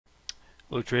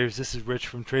Hello traders, this is Rich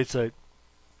from Tradesight.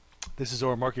 This is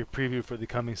our market preview for the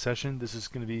coming session. This is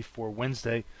going to be for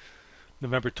Wednesday,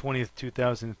 November 20th,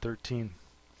 2013.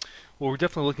 Well, we're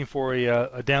definitely looking for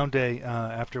a down day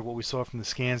after what we saw from the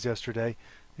scans yesterday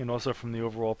and also from the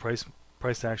overall price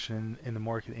action in the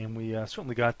market, and we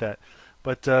certainly got that.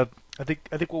 But I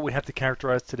think what we have to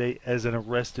characterize today as an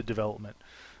arrested development.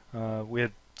 We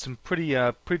had some pretty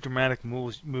dramatic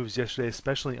moves yesterday,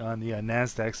 especially on the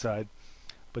Nasdaq side.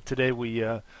 But today we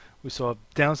saw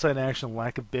downside action,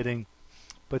 lack of bidding.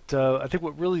 But I think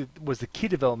what really was the key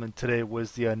development today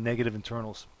was the negative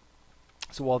internals.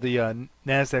 So while the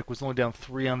Nasdaq was only down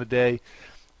 3 on the day,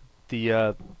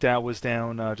 the Dow was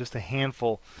down just a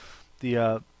handful.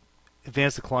 The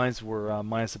advanced declines were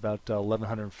minus about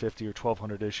 1,150 or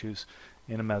 1,200 issues,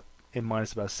 and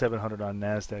minus about 700 on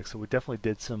Nasdaq. So we definitely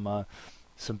did some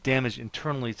damage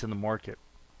internally to the market.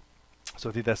 So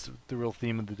I think that's the real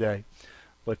theme of the day.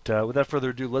 But without further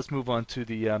ado, let's move on to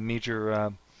the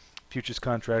major futures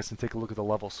contracts and take a look at the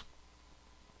levels.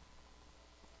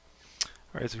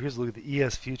 All right, so here's a look at the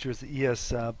ES futures. The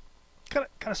ES kind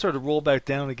of started to roll back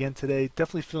down again today.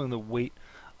 Definitely feeling the weight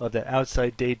of that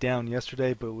outside day down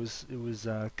yesterday, but it was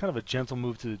kind of a gentle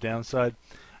move to the downside.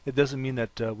 It doesn't mean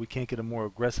that we can't get a more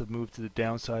aggressive move to the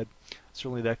downside.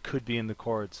 Certainly that could be in the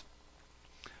cards.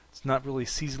 It's not really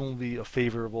seasonally a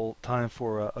favorable time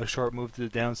for a sharp move to the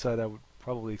downside. I would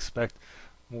probably expect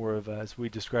more of, as we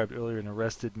described earlier, an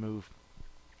arrested move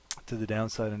to the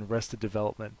downside, an arrested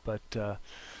development. But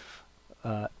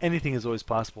anything is always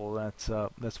possible.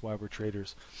 That's why we're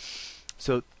traders.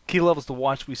 So key levels to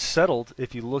watch. We settled.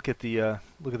 If you look at the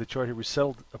chart here, we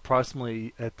settled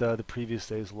approximately at the previous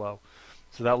day's low.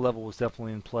 So that level was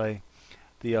definitely in play.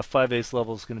 The 5/8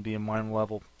 level is going to be a minor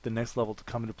level. The next level to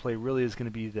come into play really is going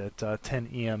to be that 10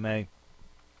 EMA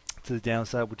to the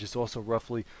downside, which is also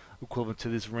roughly equivalent to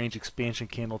this range expansion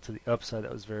candle to the upside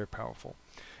that was very powerful.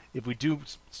 If we do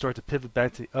start to pivot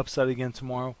back to the upside again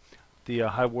tomorrow, the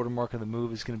high water mark of the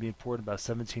move is going to be important, about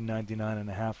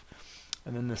 1799.5,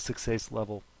 and then the 6/8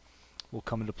 level will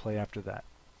come into play after that.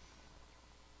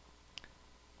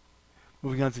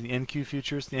 Moving on to the NQ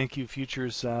futures. The NQ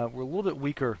futures were a little bit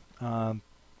weaker,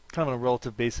 kind of on a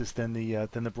relative basis than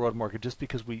the broad market, just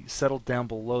because we settled down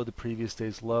below the previous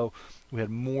day's low. We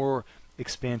had more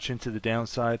expansion to the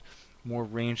downside, more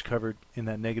range covered in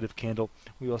that negative candle.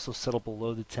 We also settled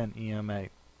below the 10 EMA.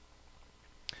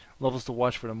 Levels to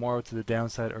watch for tomorrow to the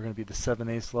downside are going to be the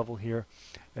 7/8 level here,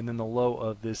 and then the low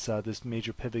of this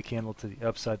major pivot candle to the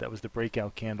upside. That was the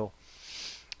breakout candle.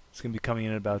 It's going to be coming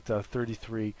in at about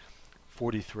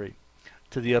 33.43.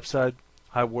 To the upside,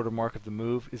 high water mark of the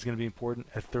move is going to be important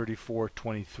at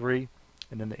 34.23,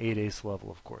 and then the 8/8 level,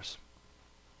 of course.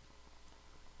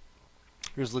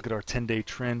 Here's a look at our 10-day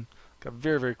trend. Got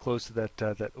very close to that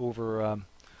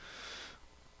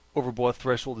overbought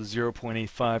threshold of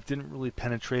 0.85. Didn't really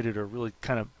penetrate it or really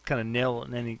kind of nail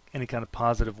it in any kind of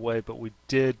positive way, but we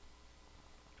did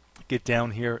get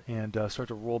down here and start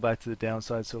to roll back to the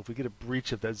downside. So if we get a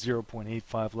breach of that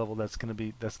 0.85 level, that's going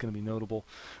to be notable.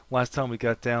 Last time we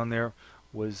got down there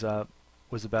was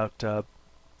about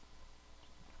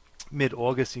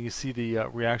mid-August, and you see the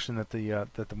reaction that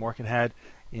the market had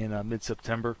in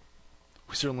mid-September.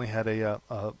 We certainly had a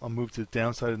move to the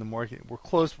downside in the market. We're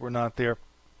close, but we're not there.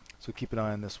 So keep an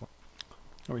eye on this one.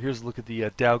 All right, here's a look at the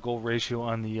Dow Gold ratio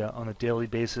on a daily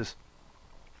basis.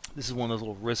 This is one of those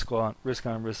little risk on, risk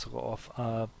off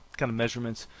kind of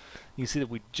measurements. You can see that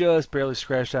we just barely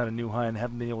scratched out a new high and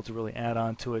haven't been able to really add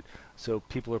on to it. So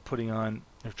people are putting on,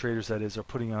 or traders that is, are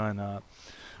putting on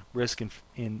risk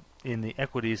in the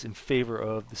equities in favor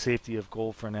of the safety of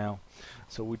gold for now.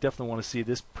 So we definitely want to see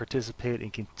this participate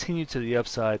and continue to the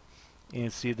upside,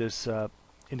 and see this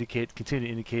continue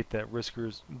to indicate that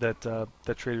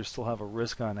that traders still have a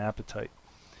risk on appetite.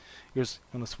 I'm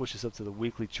going to switch this up to the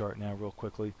weekly chart now real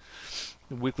quickly.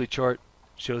 The weekly chart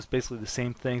shows basically the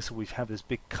same thing. So we've had this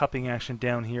big cupping action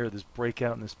down here, this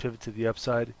breakout and this pivot to the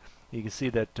upside. You can see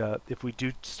that if we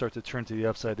do start to turn to the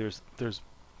upside, there's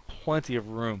plenty of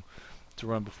room to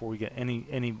run before we get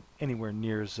anywhere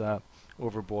near as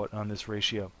overbought on this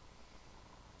ratio.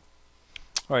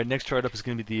 All right, next chart up is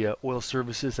going to be the oil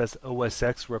services. That's the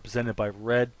OSX, represented by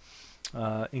red,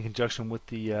 in conjunction with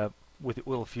the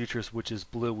oil futures, which is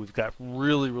blue. We've got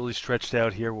really stretched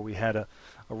out here, where we had a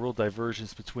real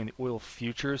divergence between the oil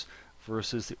futures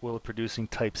versus the oil producing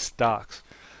type stocks.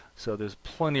 So there's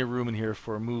plenty of room in here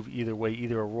for a move either way,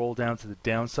 either a roll down to the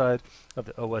downside of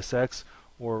the OSX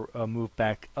or a move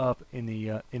back up in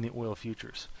the oil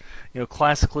futures.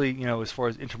 Classically, as far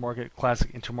as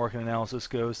classic intermarket analysis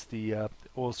goes, the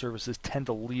oil services tend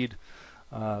to lead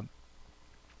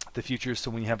the futures.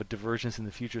 So when you have a divergence in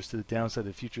the futures to the downside,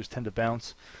 the futures tend to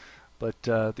bounce. But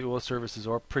the oil services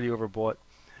are pretty overbought.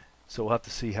 So we'll have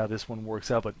to see how this one works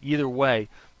out. But either way,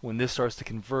 when this starts to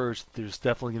converge, there's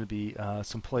definitely going to be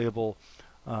some playable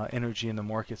energy in the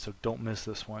market. So don't miss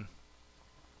this one.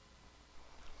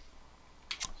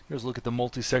 Here's a look at the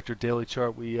multi-sector daily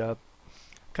chart. We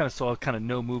kind of saw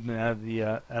no movement out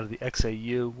of the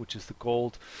XAU, which is the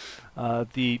gold.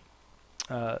 The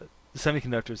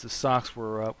semiconductors, the stocks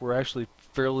were actually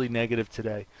fairly negative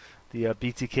today. The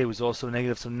BTK was also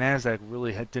negative, so Nasdaq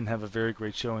really didn't have a very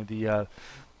great showing. The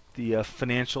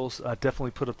financials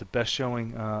definitely put up the best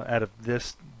showing out of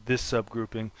this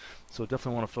subgrouping, so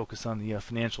definitely want to focus on the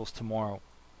financials tomorrow.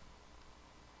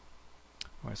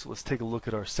 All right, so let's take a look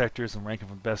at our sectors and rank them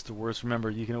from best to worst. Remember,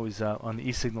 you can always on the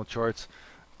e-signal charts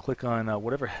click on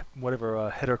whatever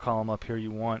header column up here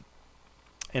you want,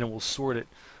 and it will sort it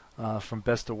from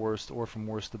best to worst or from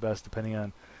worst to best, depending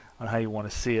on how you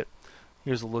want to see it.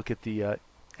 Here's a look at the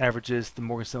averages. The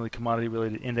Morgan Stanley Commodity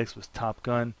Related Index was top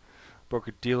gun.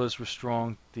 Broker dealers were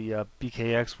strong. The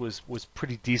BKX was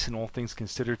pretty decent, all things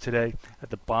considered today. At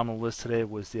the bottom of the list today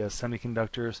was the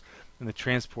semiconductors, and the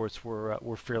transports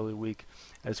were fairly weak,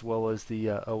 as well as the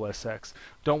OSX.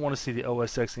 Don't want to see the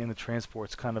OSX and the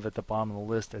transports kind of at the bottom of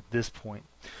the list at this point.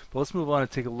 But let's move on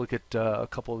and take a look at a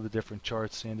couple of the different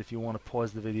charts. And if you want to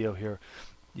pause the video here,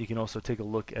 you can also take a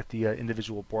look at the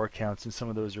individual bar counts, and some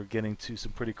of those are getting to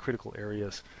some pretty critical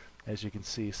areas, as you can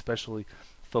see, especially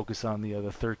focus on the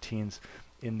 13s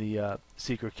in the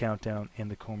Secret Countdown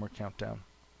and the Comer Countdown.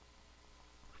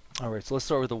 Alright, so let's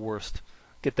start with the worst.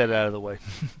 Get that out of the way.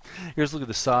 Here's a look at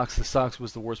the SOX. The SOX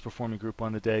was the worst performing group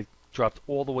on the day. Dropped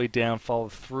all the way down,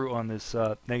 followed through on this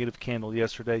negative candle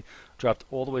yesterday. Dropped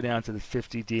all the way down to the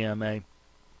 50 DMA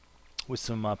with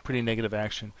some pretty negative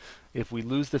action. If we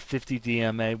lose the 50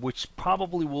 DMA, which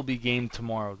probably will be gamed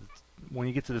tomorrow, when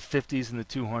you get to the 50s and the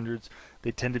 200s,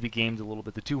 they tend to be gamed a little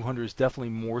bit. The 200 is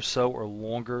definitely more so or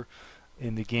longer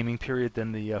in the gaming period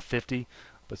than the 50,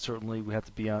 but certainly we have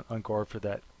to be on guard for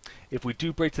that. If we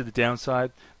do break to the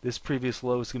downside, this previous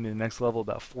low is going to be the next level,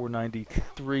 about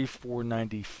 493,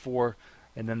 494,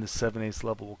 and then the 7/8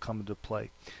 level will come into play.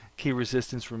 Key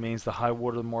resistance remains the high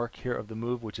water mark here of the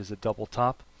move, which is a double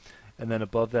top, and then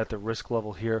above that the risk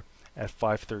level here at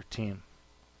 513.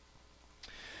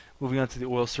 Moving on to the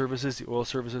oil services. The oil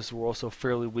services were also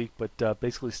fairly weak, but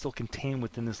basically still contained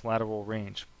within this lateral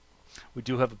range. We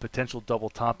do have a potential double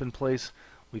top in place.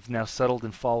 We've now settled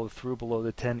and followed through below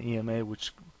the 10 EMA,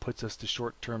 which puts us to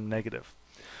short-term negative.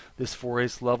 This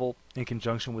 4/8 level, in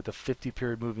conjunction with the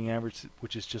 50-period moving average,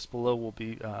 which is just below, will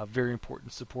be very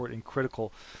important support and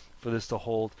critical for this to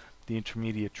hold the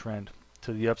intermediate trend.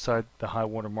 To the upside, the high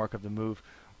water mark of the move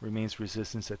remains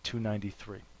resistance at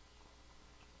 293.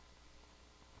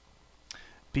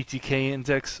 BTK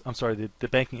index, the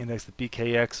banking index, the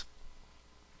BKX,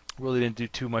 really didn't do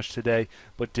too much today,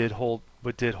 but did hold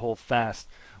fast.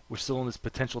 We're still in this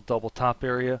potential double top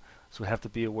area, so we have to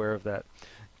be aware of that.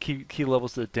 Key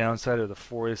levels to the downside are the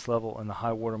 4/8 level, and the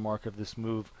high water mark of this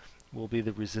move will be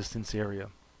the resistance area.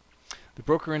 The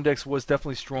broker index was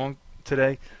definitely strong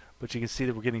today, but you can see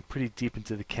that we're getting pretty deep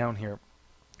into the count here.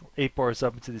 8 bars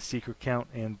up into the secret count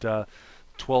and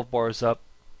 12 bars up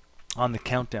on the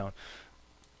countdown.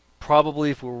 Probably,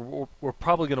 if we're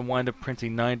probably going to wind up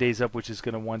printing 9 days up, which is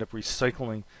going to wind up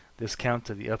recycling this count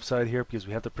to the upside here, because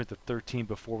we have to print the 13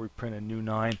 before we print a new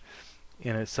 9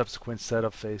 in a subsequent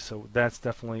setup phase. So that's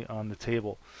definitely on the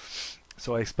table.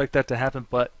 So I expect that to happen,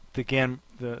 but the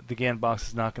GAN box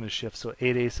is not going to shift. So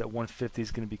 8/8 at 150 is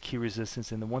going to be key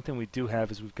resistance. And the one thing we do have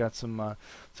is we've got some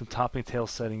topping tails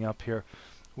setting up here,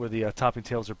 where the topping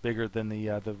tails are bigger than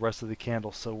the rest of the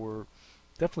candle. So we're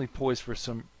definitely poised for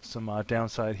some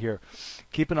downside here.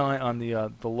 Keep an eye on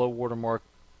the low water mark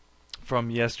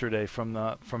from yesterday,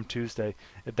 from Tuesday.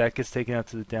 If that gets taken out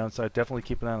to the downside, definitely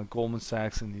keep an eye on Goldman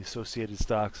Sachs and the associated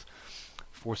stocks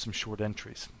for some short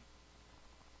entries.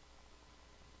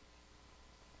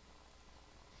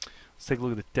 Let's take a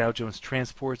look at the Dow Jones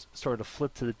Transports. Started to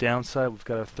flip to the downside. We've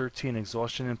got a 13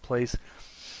 exhaustion in place.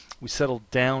 We settled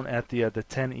down at the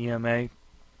 10 EMA.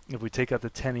 If we take out the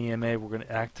 10 EMA, we're going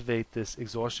to activate this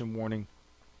exhaustion warning,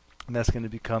 and that's going to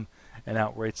become an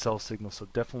outright sell signal. So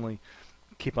definitely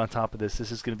keep on top of this.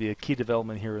 This is going to be a key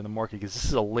development here in the market, because this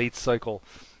is a late cycle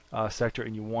sector,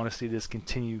 and you want to see this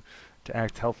continue to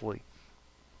act healthily.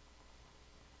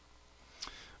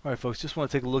 All right, folks, just want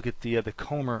to take a look at the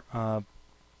Comer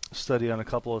study on a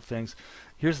couple of things.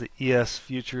 Here's the ES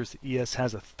futures. The ES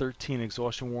has a 13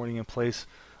 exhaustion warning in place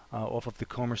off of the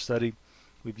Comer study.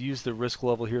 We've used the risk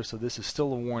level here, so this is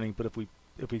still a warning, but if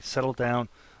we settle down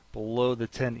below the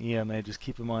 10 EMA. Just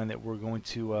keep in mind that we're going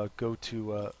to go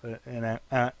to an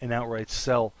outright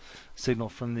sell signal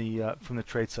from the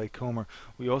Tradesight Comer.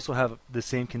 We also have the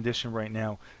same condition right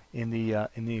now in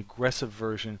the aggressive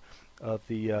version of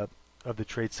the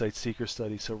Tradesight Seeker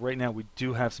study. So right now we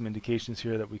do have some indications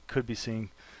here that we could be seeing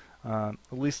at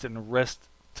least an arrest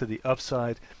to the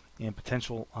upside and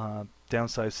potential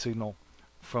downside signal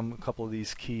from a couple of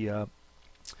these key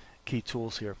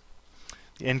tools here.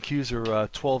 The NQs are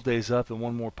 12 days up, and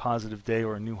one more positive day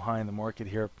or a new high in the market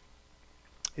here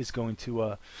is going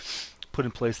to put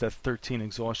in place that 13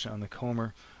 exhaustion on the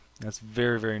Comer. That's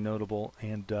very, very notable,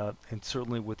 and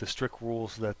certainly with the strict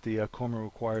rules that the Comer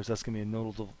requires, that's going to be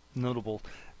a notable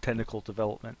technical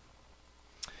development.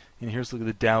 And here's a look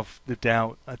at the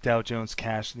Dow Jones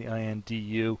Cash and the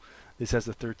INDU. This has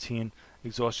a 13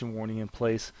 exhaustion warning in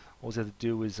place. All we have to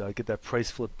do is get that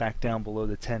price flip back down below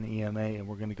the 10 EMA, and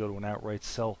we're going to go to an outright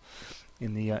sell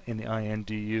in the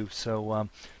INDU. So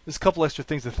there's a couple extra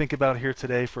things to think about here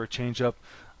today for a change up.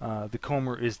 The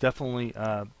Comer is definitely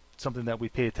something that we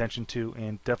pay attention to,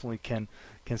 and definitely can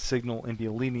signal and be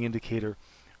a leading indicator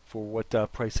for what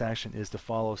price action is to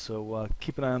follow. So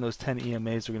keep an eye on those 10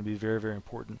 EMAs. They're going to be very, very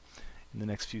important in the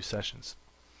next few sessions.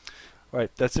 All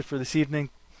right, that's it for this evening.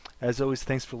 As always,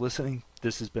 thanks for listening.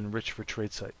 This has been Rich for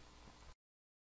Tradesight.